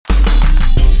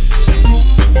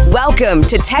Welcome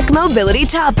to Tech Mobility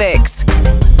Topics.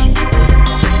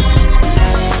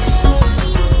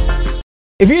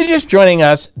 If you're just joining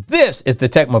us, this is the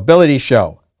Tech Mobility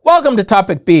Show. Welcome to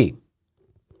Topic B.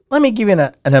 Let me give you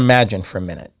an imagine for a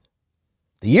minute.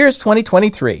 The year is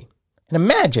 2023, and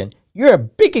imagine you're a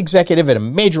big executive at a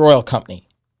major oil company.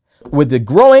 With the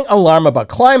growing alarm about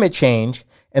climate change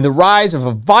and the rise of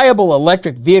a viable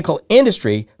electric vehicle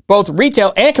industry, both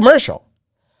retail and commercial,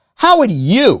 how would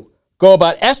you go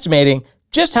about estimating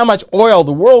just how much oil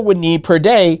the world would need per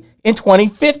day in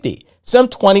 2050, some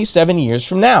 27 years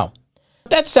from now? If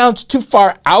that sounds too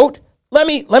far out, let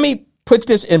me put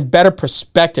this in better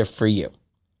perspective for you.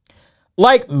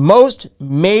 Like most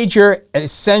major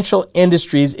essential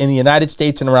industries in the United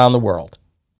States and around the world,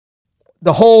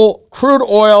 the whole crude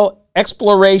oil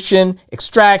exploration,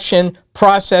 extraction,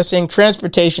 processing,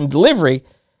 transportation, delivery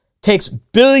takes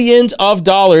billions of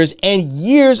dollars and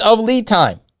years of lead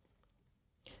time.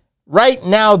 Right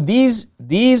now, these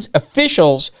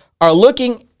officials are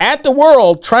looking at the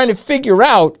world trying to figure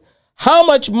out how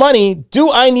much money do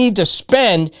I need to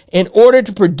spend in order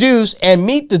to produce and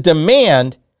meet the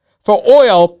demand for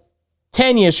oil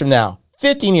 10 years from now,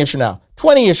 15 years from now,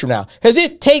 20 years from now, because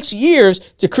it takes years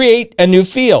to create a new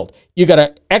field. You got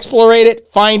to explorate it,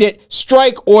 find it,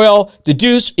 strike oil,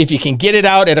 deduce if you can get it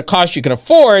out at a cost you can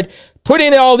afford, put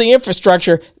in all the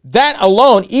infrastructure. That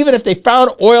alone, even if they found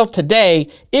oil today,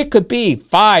 it could be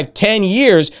 5-10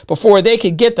 years before they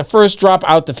could get the first drop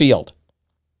out the field.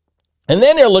 And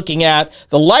then they're looking at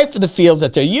the life of the fields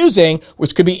that they're using,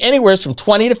 which could be anywhere from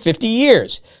 20 to 50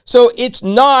 years. So it's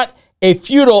not a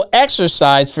futile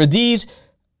exercise for these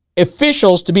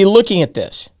officials to be looking at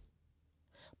this.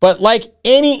 But like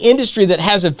any industry that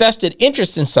has a vested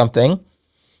interest in something,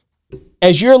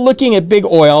 as you're looking at big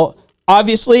oil,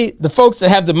 obviously the folks that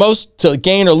have the most to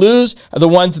gain or lose are the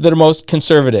ones that are most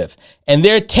conservative. And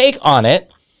their take on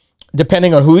it,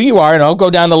 depending on who you are, and I'll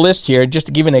go down the list here just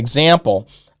to give an example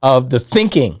of the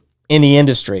thinking in the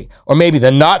industry, or maybe the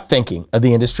not thinking of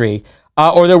the industry,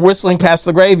 or they're whistling past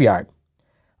the graveyard.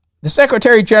 The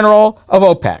Secretary General of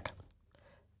OPEC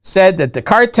said that the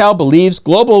cartel believes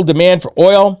global demand for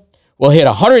oil will hit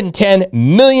 110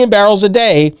 million barrels a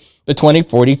day by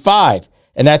 2045.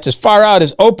 And that's as far out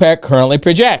as OPEC currently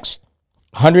projects.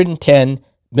 110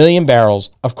 million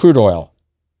barrels of crude oil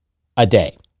a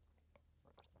day.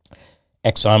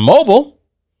 ExxonMobil,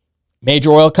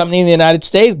 major oil company in the United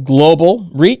States, global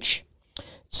reach,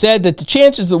 said that the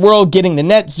chances of the world getting to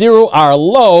net zero are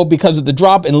low because of the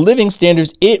drop in living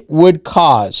standards it would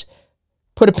cause.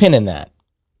 Put a pin in that.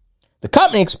 The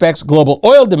company expects global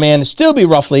oil demand to still be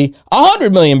roughly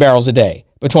 100 million barrels a day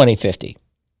by 2050.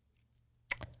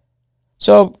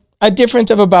 So a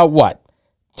difference of about what?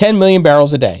 10 million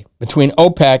barrels a day between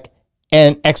OPEC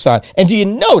and Exxon. And do you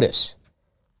notice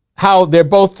how they're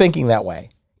both thinking that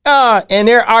way? And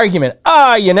their argument,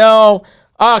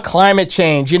 climate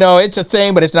change, it's a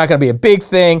thing, but it's not going to be a big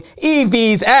thing.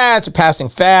 EVs, it's a passing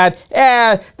fad.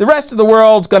 The rest of the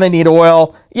world's going to need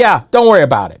oil. Yeah, don't worry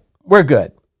about it. We're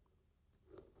good.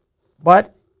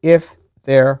 What if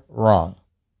they're wrong?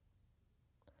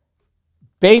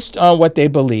 Based on what they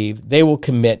believe, they will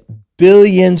commit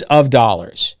billions of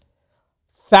dollars,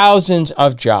 thousands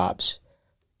of jobs,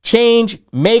 change,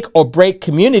 make or break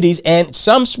communities and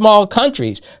some small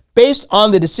countries based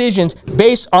on the decisions,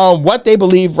 based on what they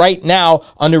believe right now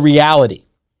under reality.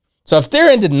 So if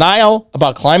they're in denial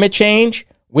about climate change,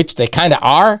 which they kind of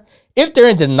are, if they're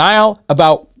in denial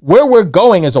about where we're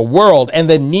going as a world and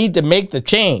the need to make the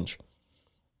change,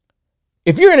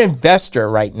 if you're an investor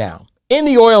right now in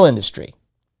the oil industry,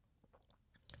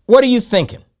 what are you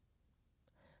thinking?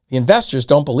 The investors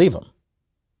don't believe them,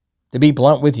 to be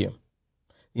blunt with you.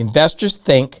 The investors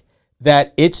think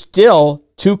that it's still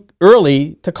too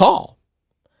early to call,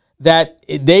 that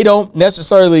they don't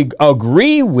necessarily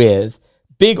agree with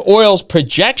big oil's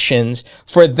projections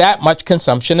for that much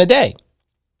consumption a day.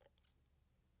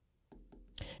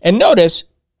 And notice,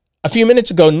 a few minutes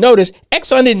ago,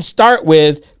 Exxon didn't start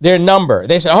with their number.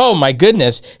 They said, oh my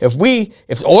goodness,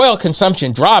 if oil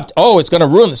consumption dropped, it's going to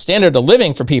ruin the standard of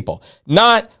living for people.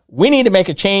 Not, we need to make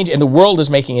a change and the world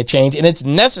is making a change and it's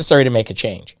necessary to make a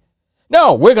change.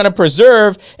 No, we're going to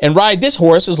preserve and ride this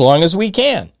horse as long as we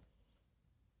can.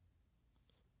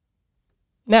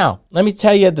 Now, let me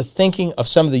tell you the thinking of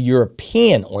some of the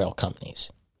European oil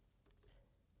companies.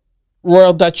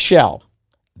 Royal Dutch Shell.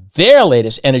 Their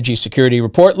latest energy security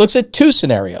report looks at two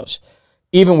scenarios.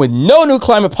 Even with no new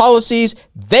climate policies,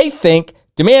 they think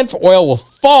demand for oil will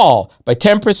fall by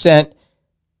 10%.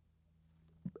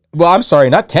 Well, I'm sorry,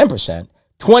 not 10%,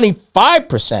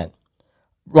 25%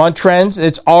 on trends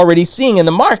it's already seeing in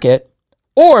the market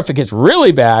or if it gets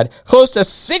really bad, close to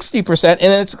 60%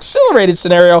 in an accelerated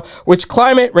scenario, which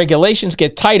climate regulations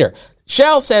get tighter.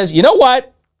 Shell says, you know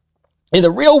what? In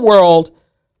the real world,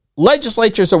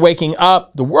 legislatures are waking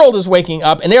up, the world is waking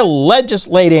up, and they're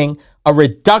legislating a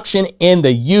reduction in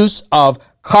the use of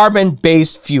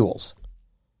carbon-based fuels,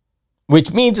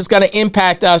 which means it's going to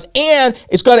impact us and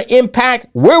it's going to impact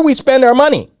where we spend our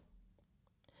money.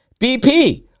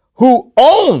 BP, who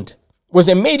was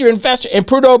a major investor in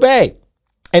Prudhoe Bay,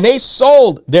 and they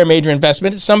sold their major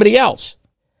investment to somebody else.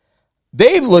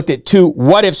 They've looked at 2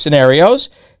 what-if scenarios,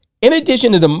 in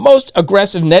addition to the most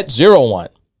aggressive net zero one.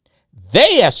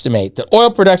 They estimate that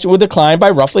oil production will decline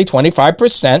by roughly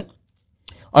 25%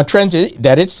 on trends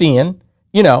that it's seeing.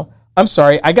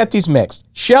 I got these mixed.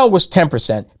 Shell was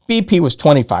 10%, BP was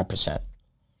 25%.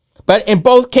 But in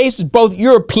both cases, both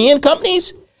European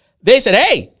companies, they said,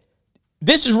 hey,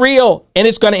 this is real and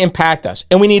it's going to impact us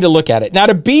and we need to look at it. Now,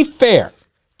 to be fair,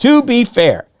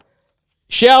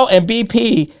 Shell and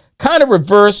BP kind of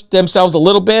reversed themselves a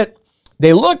little bit.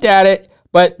 They looked at it,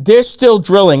 but they're still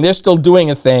drilling. They're still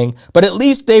doing a thing. But at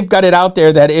least they've got it out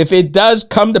there that if it does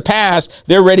come to pass,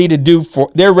 they're ready to do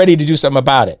something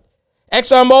about it.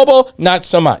 ExxonMobil, not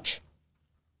so much.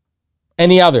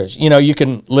 And the others, you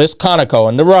can list Conoco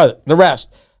and the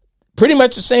rest. Pretty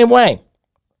much the same way.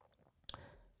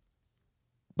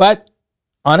 But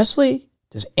honestly,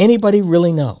 does anybody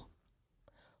really know?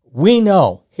 We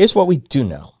know. Here's what we do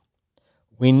know.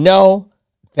 We know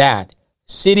that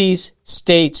cities,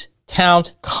 states,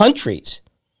 towns, countries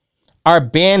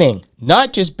are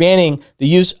not just banning the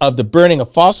use of the burning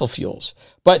of fossil fuels,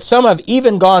 but some have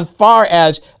even gone far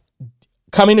as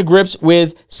coming to grips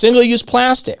with single-use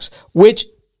plastics, which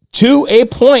to a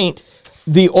point,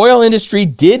 the oil industry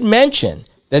did mention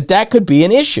that could be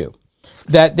an issue.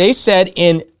 That they said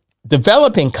in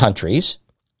developing countries,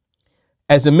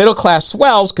 as the middle class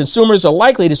swells, consumers are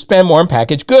likely to spend more on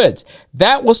packaged goods.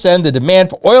 That will send the demand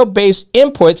for oil-based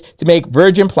inputs to make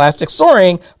virgin plastic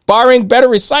soaring, barring better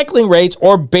recycling rates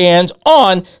or bans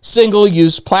on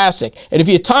single-use plastic. And if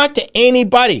you talk to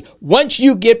anybody, once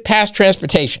you get past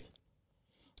transportation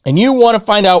and you want to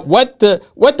find out what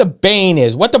the bane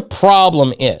is, what the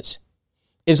problem is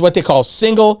what they call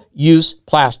single-use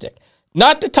plastic.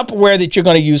 Not the Tupperware that you're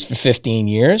going to use for 15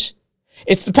 years.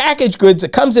 It's the packaged goods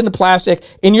that comes in the plastic,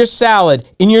 in your salad,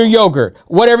 in your yogurt,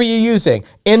 whatever you're using,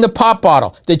 in the pop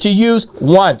bottle that you use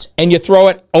once and you throw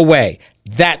it away.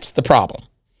 That's the problem.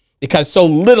 Because so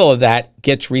little of that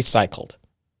gets recycled.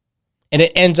 And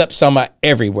it ends up somewhere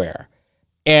everywhere.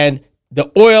 And the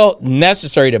oil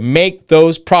necessary to make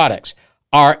those products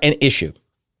are an issue.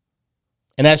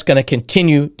 And that's going to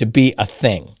continue to be a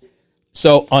thing.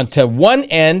 So onto one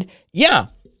end,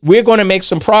 we're going to make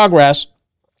some progress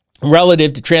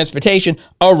relative to transportation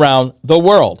around the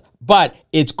world. But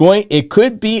it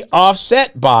could be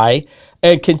offset by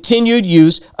a continued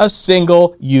use of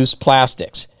single-use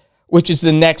plastics, which is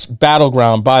the next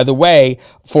battleground, by the way,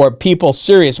 for people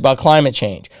serious about climate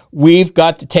change. We've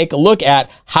got to take a look at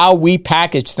how we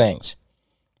package things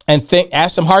and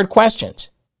ask some hard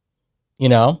questions.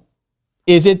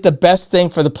 Is it the best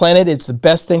thing for the planet? It's the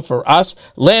best thing for us.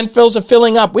 Landfills are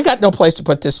filling up. We got no place to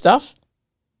put this stuff.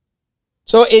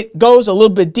 So it goes a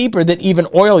little bit deeper than even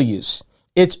oil use.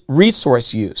 It's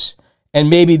resource use. And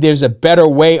maybe there's a better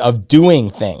way of doing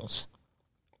things.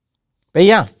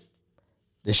 But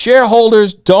the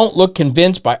shareholders don't look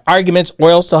convinced by arguments.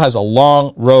 Oil still has a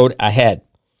long road ahead.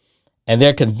 And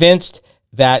they're convinced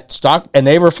that and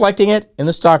they're reflecting it in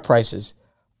the stock prices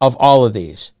of all of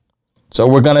these. So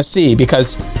we're going to see,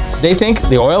 because they think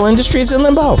the oil industry is in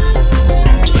limbo.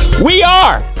 We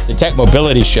are the Tech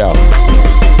Mobility Show.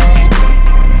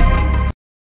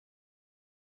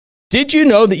 Did you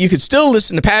know that you could still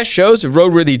listen to past shows of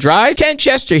Roadworthy Drive? Ken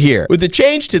Chester here. With the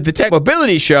change to the Tech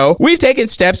Mobility Show, we've taken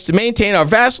steps to maintain our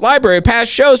vast library of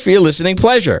past shows for your listening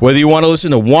pleasure. Whether you want to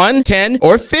listen to 1, 10,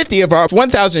 or 50 of our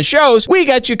 1,000 shows, we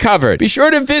got you covered. Be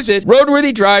sure to visit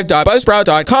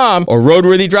roadworthydrive.buzzsprout.com or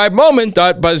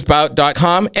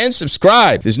roadworthydrivemoment.buzzsprout.com and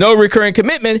subscribe. There's no recurring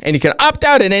commitment, and you can opt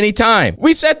out at any time.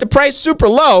 We set the price super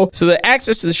low so that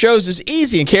access to the shows is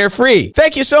easy and carefree.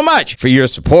 Thank you so much for your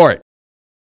support.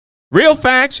 Real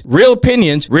facts, real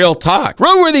opinions, real talk.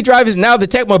 Roadworthy Drive is now the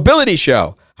Tech Mobility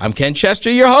Show. I'm Ken Chester,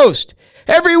 your host.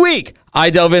 Every week, I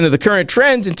delve into the current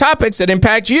trends and topics that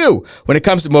impact you when it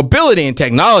comes to mobility and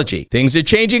technology. Things are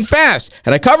changing fast,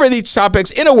 and I cover these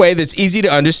topics in a way that's easy to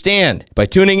understand. By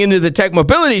tuning into the Tech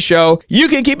Mobility Show, you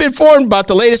can keep informed about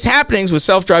the latest happenings with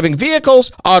self-driving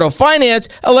vehicles, auto finance,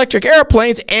 electric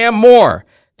airplanes, and more.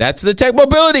 That's the Tech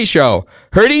Mobility Show,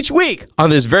 heard each week on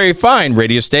this very fine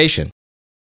radio station.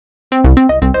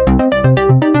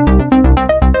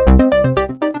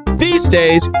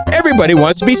 days, everybody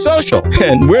wants to be social,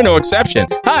 and we're no exception.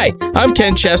 Hi, I'm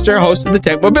Ken Chester, host of the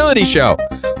Tech Mobility Show.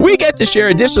 We get to share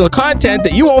additional content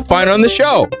that you won't find on the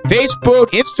show. Facebook,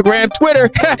 Instagram, Twitter,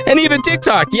 and even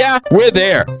TikTok. Yeah, we're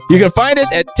there. You can find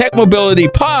us at Tech Mobility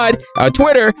Pod on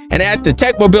Twitter and at the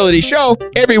Tech Mobility Show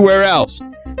everywhere else.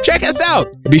 Check us out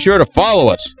and be sure to follow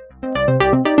us.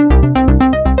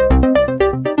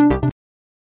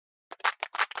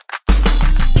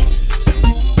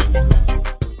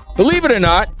 Believe it or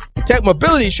not, the Tech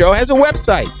Mobility Show has a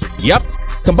website. Yup.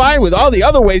 Combined with all the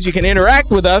other ways you can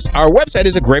interact with us, our website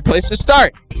is a great place to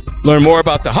start. Learn more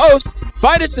about the host,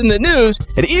 find us in the news,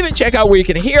 and even check out where you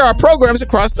can hear our programs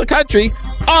across the country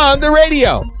on the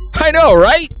radio. I know,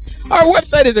 right? Our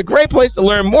website is a great place to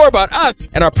learn more about us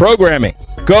and our programming.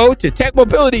 Go to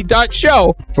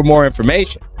techmobility.show for more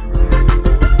information.